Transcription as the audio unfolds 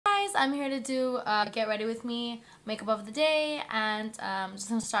guys, I'm here to do get ready with me makeup of the day, and just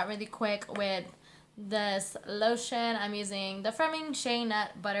gonna start really quick with this lotion. I'm using the Firming Shea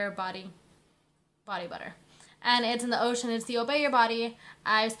Nut Butter Body Butter, and it's in the ocean. It's the Obey Your Body.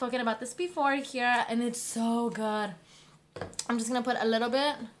 I've spoken about this before here, and it's so good. I'm just gonna put a little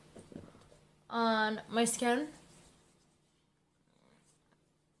bit on my skin,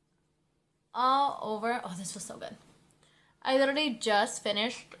 all over. Oh, this was so good. I literally just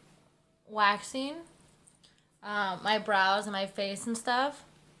finished waxing my brows and my face and stuff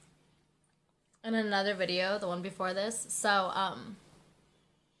in another video, the one before this. So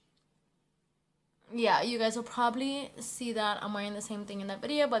yeah, you guys will probably see that I'm wearing the same thing in that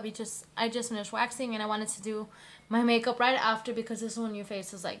video, but I just finished waxing and I wanted to do my makeup right after because this is when your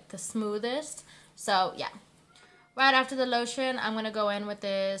face is like the smoothest. So yeah, right after the lotion, I'm gonna go in with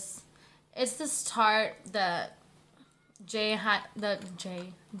this. It's this Tarte, the gel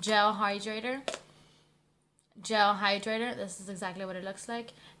hydrator. This is exactly what it looks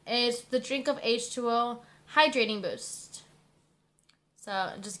like. It's the Drink of H2O Hydrating Boost. So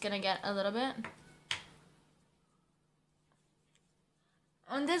I'm just gonna get a little bit.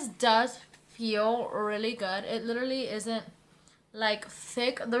 And this does feel really good. It literally isn't like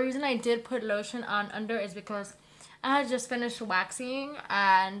thick. The reason I did put lotion on under is because I had just finished waxing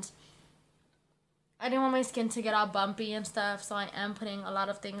and I didn't want my skin to get all bumpy and stuff, so I am putting a lot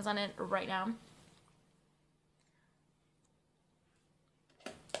of things on it right now.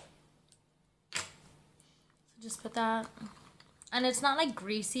 So just put that. And it's not like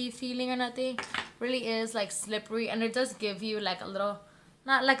greasy feeling or nothing. It really is like slippery, and it does give you like a little,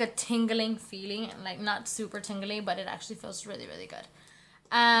 not like a tingling feeling, like not super tingly, but it actually feels really, really good.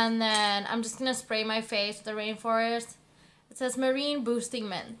 And then I'm just going to spray my face with the Rainforest. It says Marine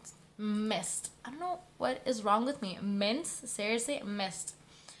Boosting Mist. I don't know what is wrong with me. Mints? Seriously? Mist.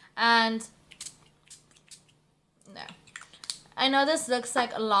 And no. I know this looks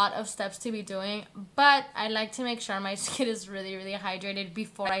like a lot of steps to be doing, but I like to make sure my skin is really, really hydrated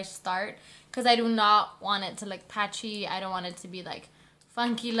before I start, because I do not want it to look patchy. I don't want it to be like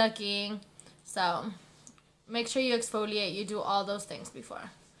funky looking. So make sure you exfoliate. You do all those things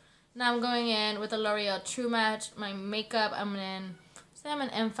before. Now I'm going in with the L'Oreal True Match. My makeup, I'm an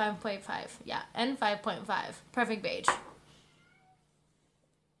N5.5. Yeah, N5.5. Perfect beige.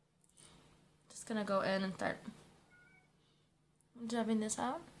 Just gonna go in and start jabbing this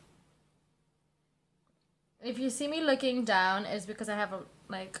out. If you see me looking down, it's because I have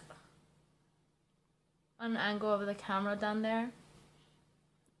an angle of the camera down there.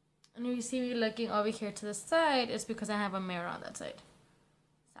 And if you see me looking over here to the side, it's because I have a mirror on that side.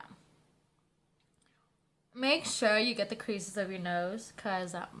 So make sure you get the creases of your nose,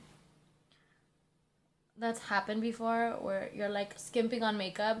 because that's happened before where you're like skimping on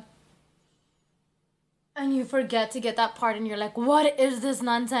makeup and you forget to get that part and you're like, what is this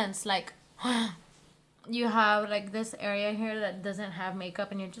nonsense? Like you have like this area here that doesn't have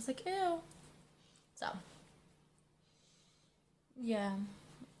makeup and you're just like, ew. So yeah,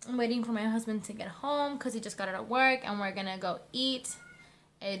 I'm waiting for my husband to get home because he just got out of work and we're gonna go eat.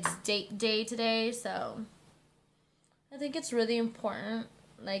 It's date day today, so I think it's really important,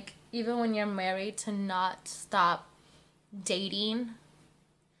 like even when you're married, to not stop dating.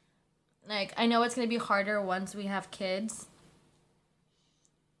 Like, I know it's gonna be harder once we have kids,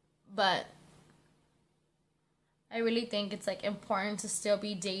 but I really think it's like important to still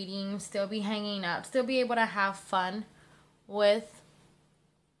be dating, still be hanging out, still be able to have fun with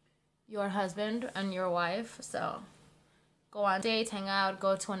your husband and your wife. So go on dates, hang out,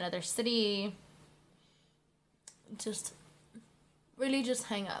 go to another city, just really just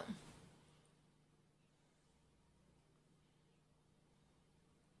hang out.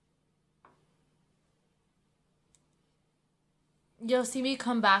 You'll see me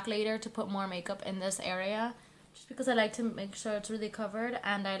come back later to put more makeup in this area, just because I like to make sure it's really covered,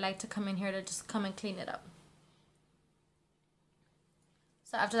 and I like to come in here to just come and clean it up.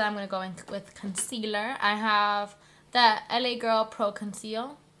 So after that, I'm going to go in with concealer. I have the LA Girl Pro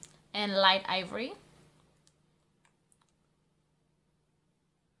Conceal in Light Ivory.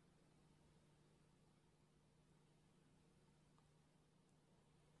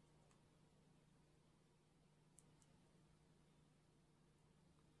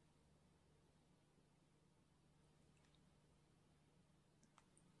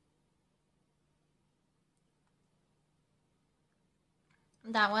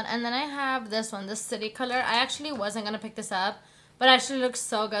 That one. And then I have this one, this City Color. I actually wasn't going to pick this up, but it actually looks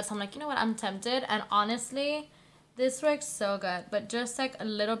so good. So I'm like, you know what? I'm tempted. And honestly, this works so good. But just like a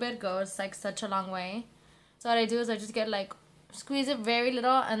little bit goes like such a long way. So what I do is I just get like squeeze it very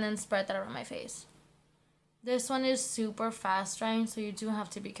little and then spread that around my face. This one is super fast drying, so you do have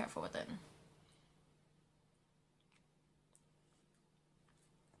to be careful with it.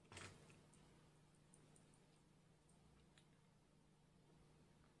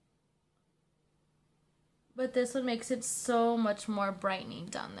 But this one makes it so much more brightening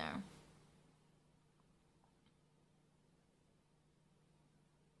down there.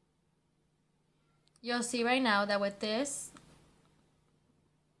 You'll see right now that with this,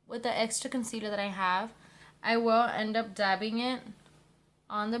 with the extra concealer that I have, I will end up dabbing it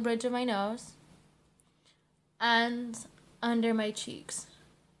on the bridge of my nose and under my cheeks.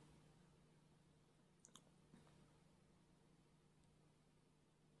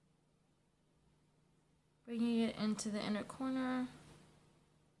 Bringing it into the inner corner,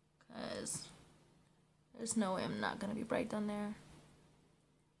 because there's no way I'm not going to be bright down there.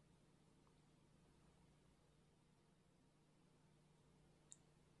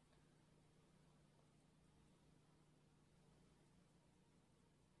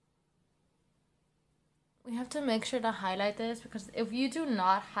 We have to make sure to highlight this, because if you do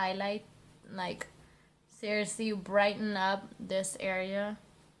not highlight, like, seriously brighten up this area,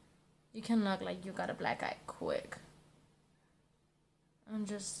 you can look like you got a black eye quick. And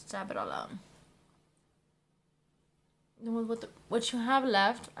just dab it all out. Then with what you have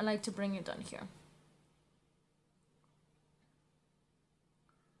left, I like to bring it down here.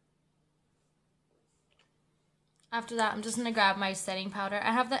 After that, I'm just going to grab my setting powder.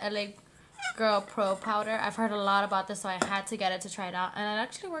 I have the LA Girl Pro powder. I've heard a lot about this, so I had to get it to try it out. And it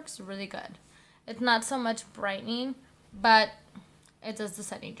actually works really good. It's not so much brightening, but it does the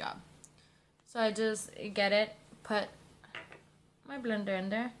setting job. So I just get it, put my blender in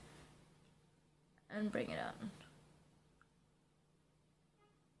there, and bring it out.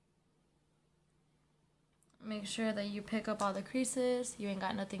 Make sure that you pick up all the creases. You ain't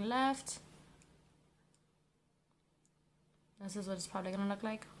got nothing left. This is what it's probably gonna look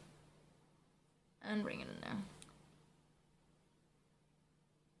like. And bring it in there.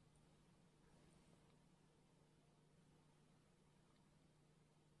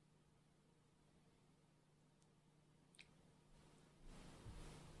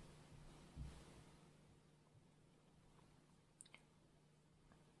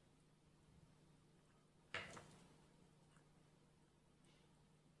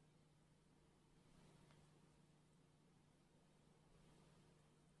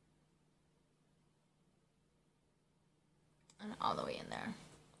 And all the way in there.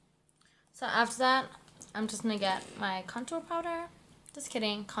 So after that, I'm just gonna get my contour powder. Just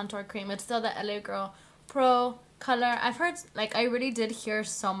kidding, contour cream. It's still the LA Girl Pro color. I've heard, like, I really did hear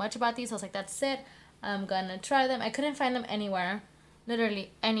so much about these. I was like, that's it, I'm gonna try them. I couldn't find them anywhere, literally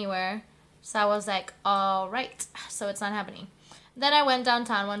anywhere. So I was like, all right, so it's not happening. Then I went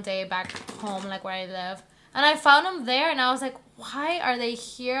downtown one day back home, like where I live, and I found them there, and I was like, why are they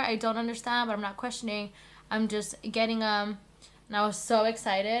here? I don't understand, but I'm not questioning. I'm just getting them. And I was so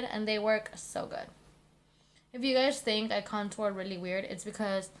excited, and they work so good. If you guys think I contoured really weird, it's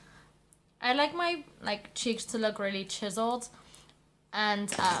because I like my cheeks to look really chiseled,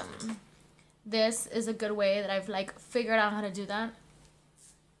 and this is a good way that I've figured out how to do that.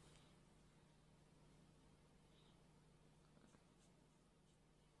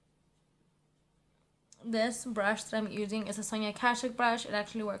 This brush that I'm using is a Sonia Kashuk brush. It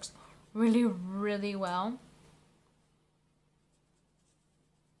actually works really, really well.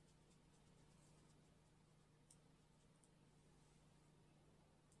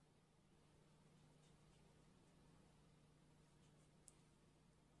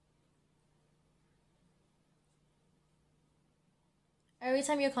 Every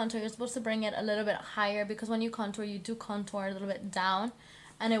time you contour, you're supposed to bring it a little bit higher, because when you contour, you do contour a little bit down,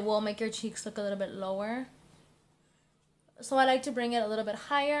 and it will make your cheeks look a little bit lower. So I like to bring it a little bit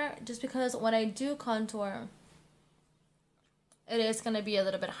higher, just because when I do contour, it is going to be a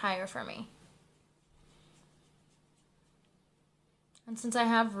little bit higher for me. And since I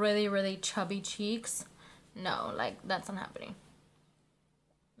have really, really chubby cheeks, no, that's not happening.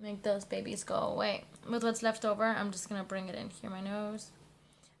 Make those babies go away. With what's left over, I'm just going to bring it in here, my nose.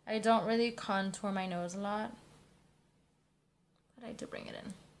 I don't really contour my nose a lot, but I do bring it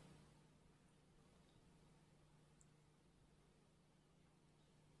in.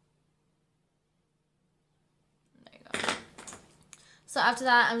 There you go. So after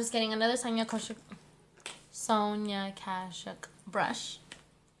that, I'm just getting another Sonia Kashuk brush.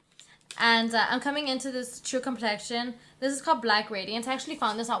 And I'm coming into this True Complexion. This is called Black Radiance. I actually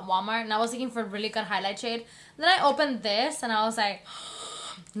found this at Walmart, and I was looking for a really good highlight shade. Then I opened this, and I was like,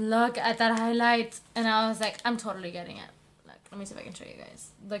 look at that highlight. And I was like, I'm totally getting it. Look. Let me see if I can show you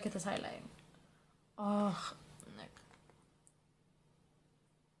guys. Look at this highlight. Oh, look.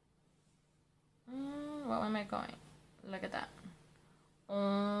 Where am I going? Look at that.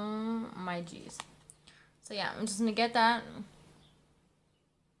 Oh my jeez. So yeah, I'm just gonna get that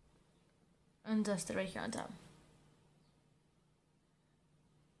and dust it right here on top.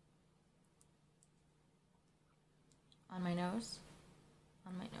 On my nose.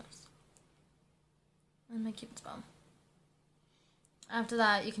 On my nose. And my cupid's bow. After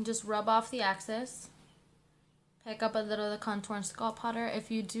that, you can just rub off the excess. Pick up a little of the contour and scalp powder. If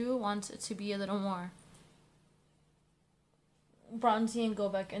you do want it to be a little more bronzy and go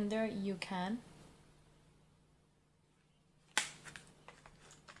back in there, you can.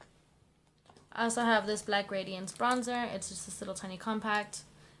 I also have this Black Radiance bronzer. It's just this little tiny compact.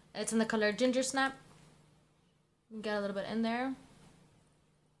 It's in the color Ginger Snap. Get a little bit in there.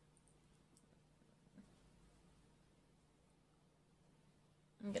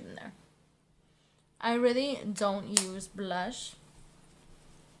 And get in there. I really don't use blush,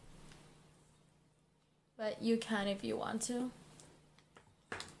 but you can if you want to.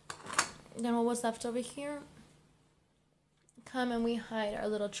 Then what was left over here? Come and we hide our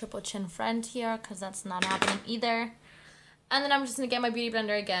little triple chin friend here because that's not happening either. And then I'm just gonna get my beauty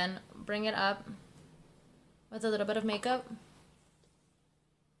blender again, bring it up with a little bit of makeup,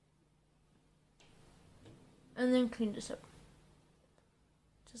 and then clean this up.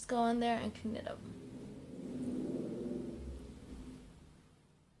 Just go in there and clean it up.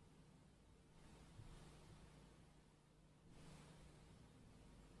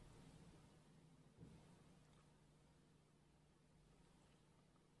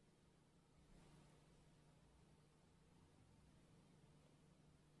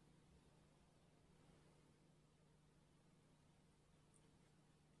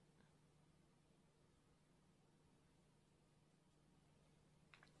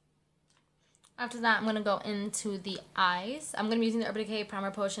 After that, I'm going to go into the eyes. I'm going to be using the Urban Decay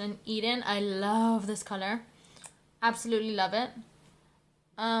Primer Potion in Eden. I love this color. Absolutely love it.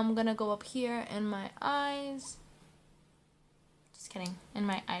 I'm going to go up here in my eyes. Just kidding. In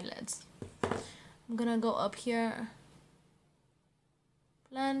my eyelids. I'm going to go up here.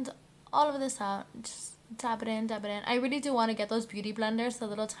 Blend all of this out. Just tap it in, tap it in. I really do want to get those beauty blenders, the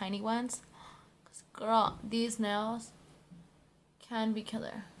little tiny ones. Because, girl, these nails can be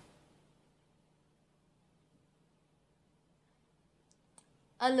killer.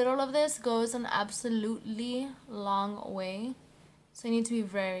 A little of this goes an absolutely long way, so you need to be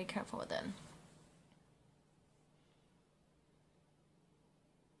very careful with it.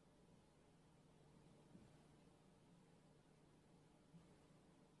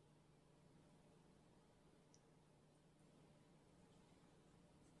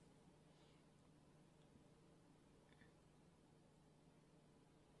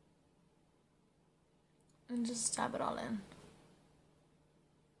 And just tap it all in.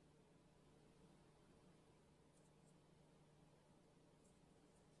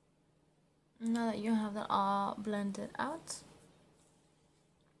 Now that you have that all blended out,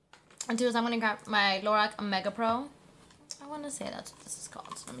 and do is I'm going to grab my Lorac Mega Pro. I want to say that's what this is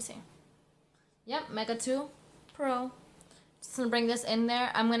called. Let me see. Yep, Mega 2 Pro. Just going to bring this in there.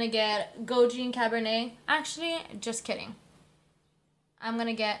 I'm going to get Goji and Cabernet. Actually, just kidding. I'm going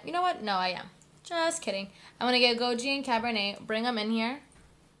to get, you know what? No, I am. Just kidding. I'm going to get Goji and Cabernet, bring them in here,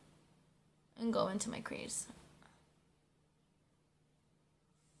 and go into my crease.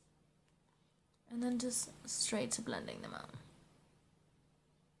 And then just straight to blending them out.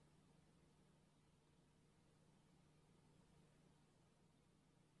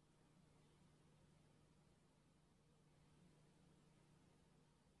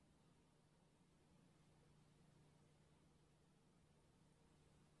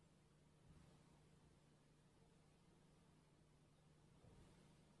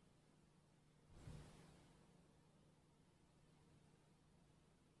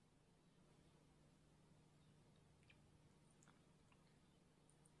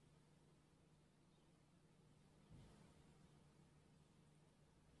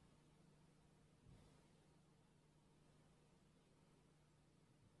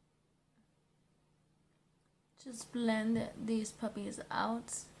 Just blend these puppies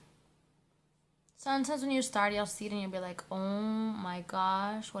out. Sometimes when you start, you'll see it and you'll be like, oh my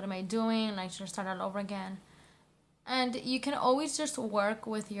gosh, what am I doing? Like, should I start all over again? And you can always just work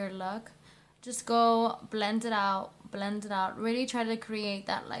with your look. Just go blend it out, blend it out. Really try to create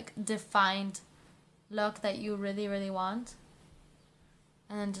that like defined look that you really, really want.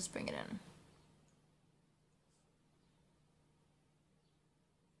 And then just bring it in.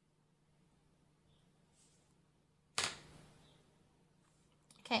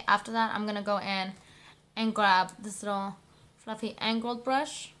 Okay, after that, I'm gonna go in and grab this little fluffy angled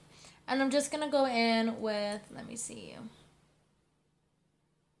brush. And I'm just gonna go in with, let me see.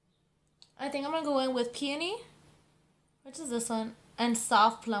 I think I'm gonna go in with Peony, which is this one, and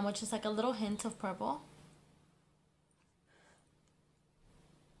Soft Plum, which is like a little hint of purple.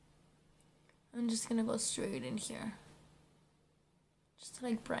 I'm just gonna go straight in here. Just to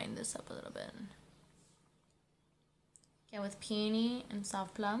like brighten this up a little bit. Okay, with Peony and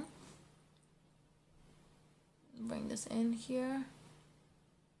Soft Plum. Bring this in here.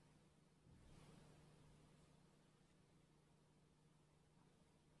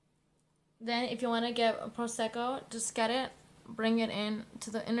 Then if you want to get a Prosecco, just get it, bring it in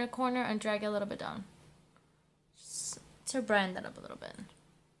to the inner corner and drag it a little bit down. Just to brighten that up a little bit.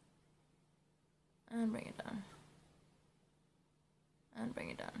 And bring it down. And bring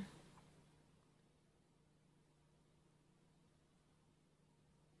it down.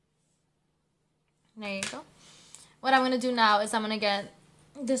 There you go. What I'm going to do now is I'm going to get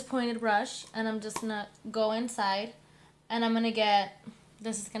this pointed brush and I'm just going to go inside and I'm going to get,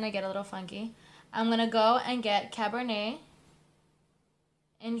 this is going to get a little funky. I'm going to go and get Cabernet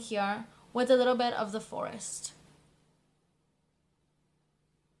in here with a little bit of the forest.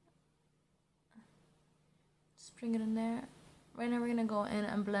 Just bring it in there. Right now we're going to go in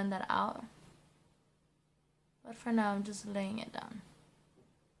and blend that out. But for now I'm just laying it down.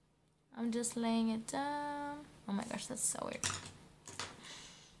 I'm just laying it down. Oh my gosh, that's so weird.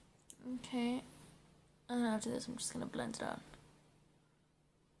 Okay. And after this, I'm just going to blend it out.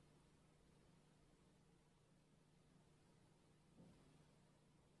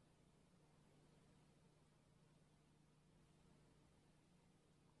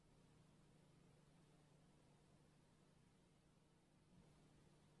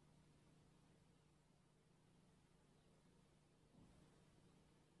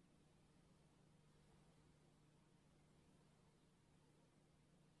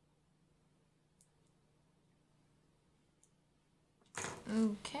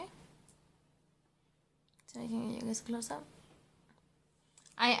 Okay. So I can get you guys close up.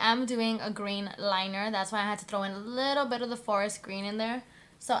 I am doing a green liner. That's why I had to throw in a little bit of the forest green in there.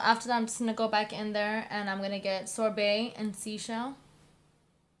 So after that, I'm just going to go back in there and I'm going to get Sorbet and Seashell.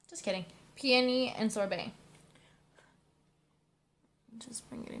 Just kidding. Peony and Sorbet. Just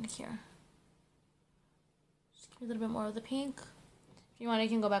bring it in here. Just give me a little bit more of the pink. If you want, you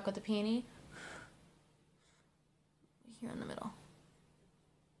can go back with the peony. Here in the middle.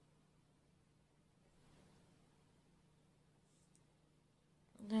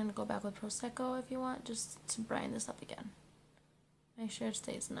 Then go back with Prosecco if you want, just to brighten this up again. Make sure it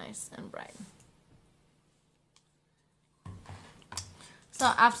stays nice and bright. So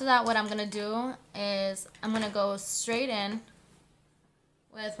after that, what I'm going to do is I'm going to go straight in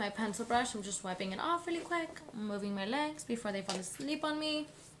with my pencil brush. I'm just wiping it off really quick. I'm moving my legs before they fall asleep on me.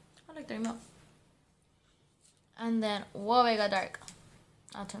 I like the remote. And then, whoa, it got dark.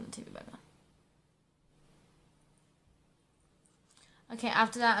 I'll turn the TV back on. Okay,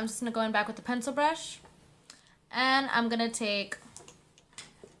 after that, I'm just going to go in back with the pencil brush. And I'm going to take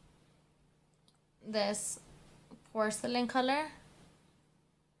this porcelain color.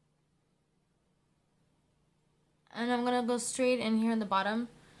 And I'm going to go straight in here in the bottom.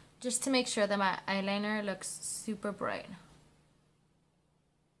 Just to make sure that my eyeliner looks super bright.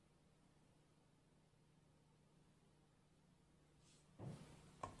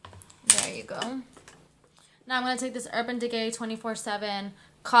 There you go. Now I'm going to take this Urban Decay 24/7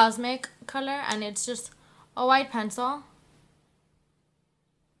 Cosmic color, and it's just a white pencil.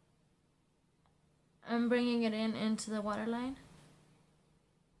 I'm bringing it in into the waterline.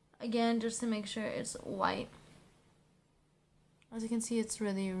 Again, just to make sure it's white. As you can see, it's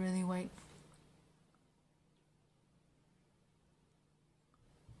really, really white.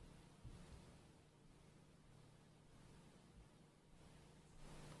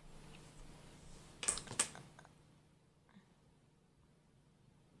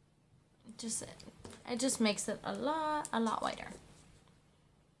 It just makes it a lot whiter.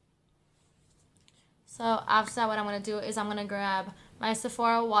 So after that, what I'm going to do is I'm going to grab my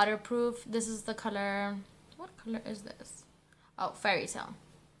Sephora waterproof. This is the color, what color is this? Oh, Fairy Tale.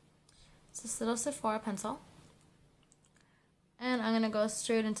 It's this little Sephora pencil. And I'm going to go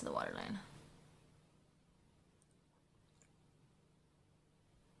straight into the waterline.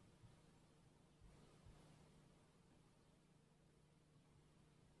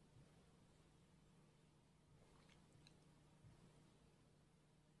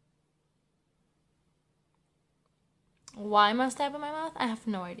 Why must I have in my mouth? I have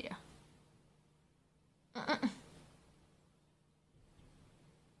no idea.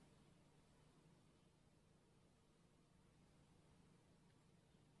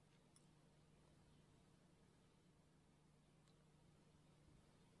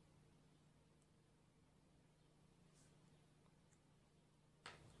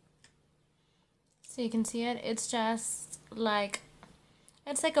 So you can see it. It's just like,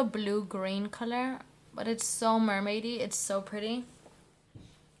 it's like a blue-green color, but it's so mermaidy. It's so pretty.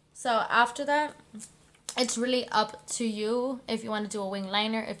 So after that, it's really up to you if you want to do a wing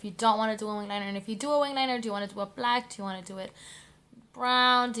liner, if you don't want to do a wing liner. And if you do a wing liner, do you want to do it black? Do you want to do it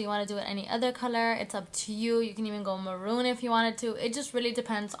brown? Do you want to do it any other color? It's up to you. You can even go maroon if you wanted to. It just really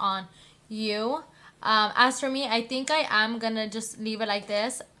depends on you. As for me, I think I am going to just leave it like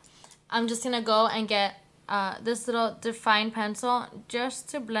this. I'm just going to go and get this little define pencil just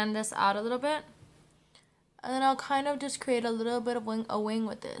to blend this out a little bit. And then I'll kind of just create a little bit of a wing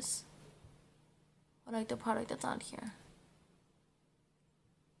with this. I like the product that's on here.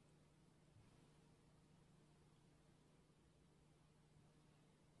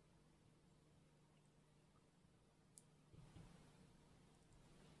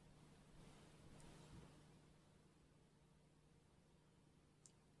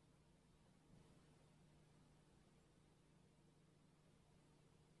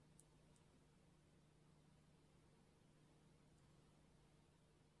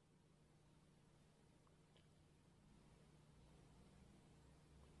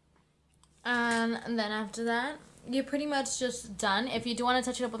 And then after that, you're pretty much just done. If you do want to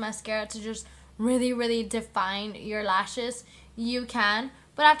touch it up with mascara to just really, really define your lashes, you can.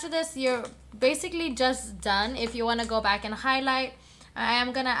 But after this, you're basically just done. If you want to go back and highlight, I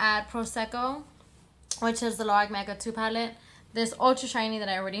am going to add Prosecco, which is the Lorac Mega 2 palette. This ultra shiny that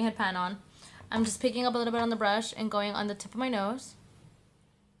I already had pan on. I'm just picking up a little bit on the brush and going on the tip of my nose,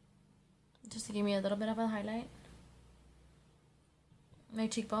 just to give me a little bit of a highlight. My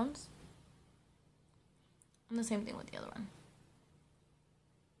cheekbones. And the same thing with the other one.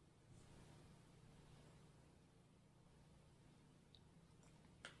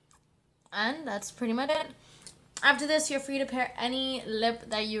 And that's pretty much it. After this, you're free to pair any lip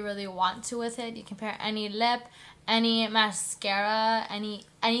that you really want to with it. You can pair any lip, any mascara,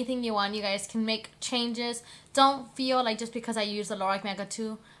 anything you want. You guys can make changes. Don't feel like just because I use the Lorac Mega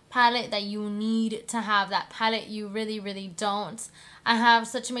 2 palette that you need to have that palette. You really, really don't. I have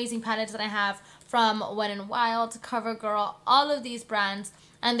such amazing palettes that I have from Wet n Wild, CoverGirl, all of these brands,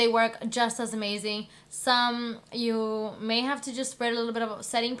 and they work just as amazing. Some you may have to just spread a little bit of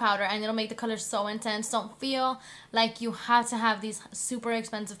setting powder and it'll make the color so intense. Don't feel like you have to have these super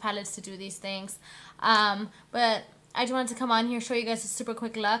expensive palettes to do these things. But I just wanted to come on here, show you guys a super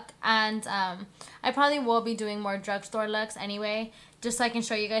quick look, and I probably will be doing more drugstore looks anyway, just so I can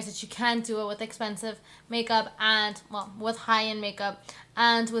show you guys that you can do it with expensive makeup and, well, with high-end makeup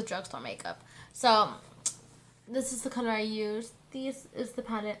and with drugstore makeup. So this is the color I used. This is the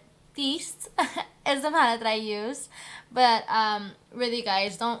palette. This is the palette that I used. But really,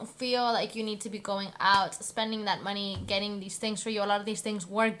 guys, don't feel like you need to be going out, spending that money, getting these things for you. A lot of these things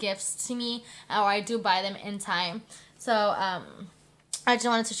were gifts to me, or I do buy them in time. So I just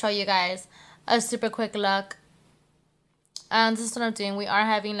wanted to show you guys a super quick look. And this is what I'm doing. We are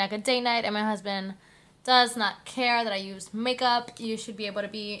having like a date night, and my husband does not care that I use makeup. You should be able to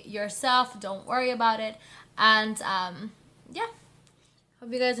be yourself. Don't worry about it. And yeah,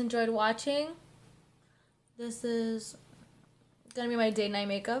 hope you guys enjoyed watching. This is gonna be my date night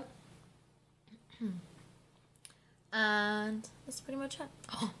makeup. And that's pretty much it.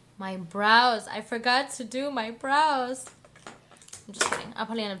 Oh, my brows. I forgot to do my brows. I'm just kidding. I'll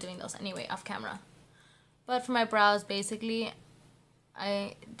probably end up doing those anyway off camera. But for my brows, basically,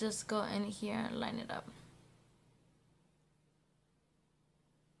 I just go in here and line it up.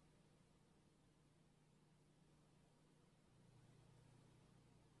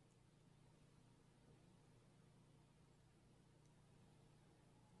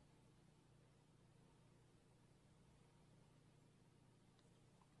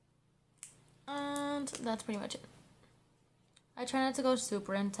 And that's pretty much it. I try not to go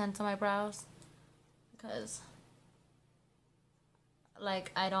super intense on my brows because,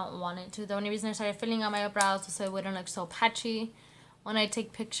 like, I don't want it to. The only reason I started filling out my eyebrows was so it wouldn't look so patchy when I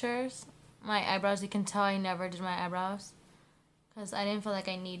take pictures. My eyebrows, you can tell I never did my eyebrows because I didn't feel like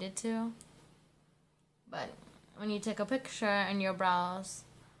I needed to. But when you take a picture and your brows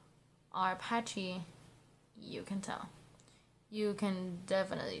are patchy, you can tell. You can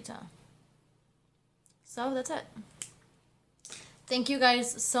definitely tell. So that's it. Thank you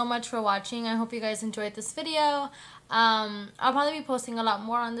guys so much for watching. I hope you guys enjoyed this video. I'll probably be posting a lot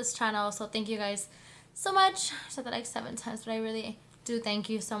more on this channel, so thank you guys so much. I said that like 7 times, but I really do thank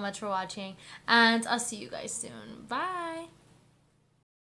you so much for watching, and I'll see you guys soon. Bye.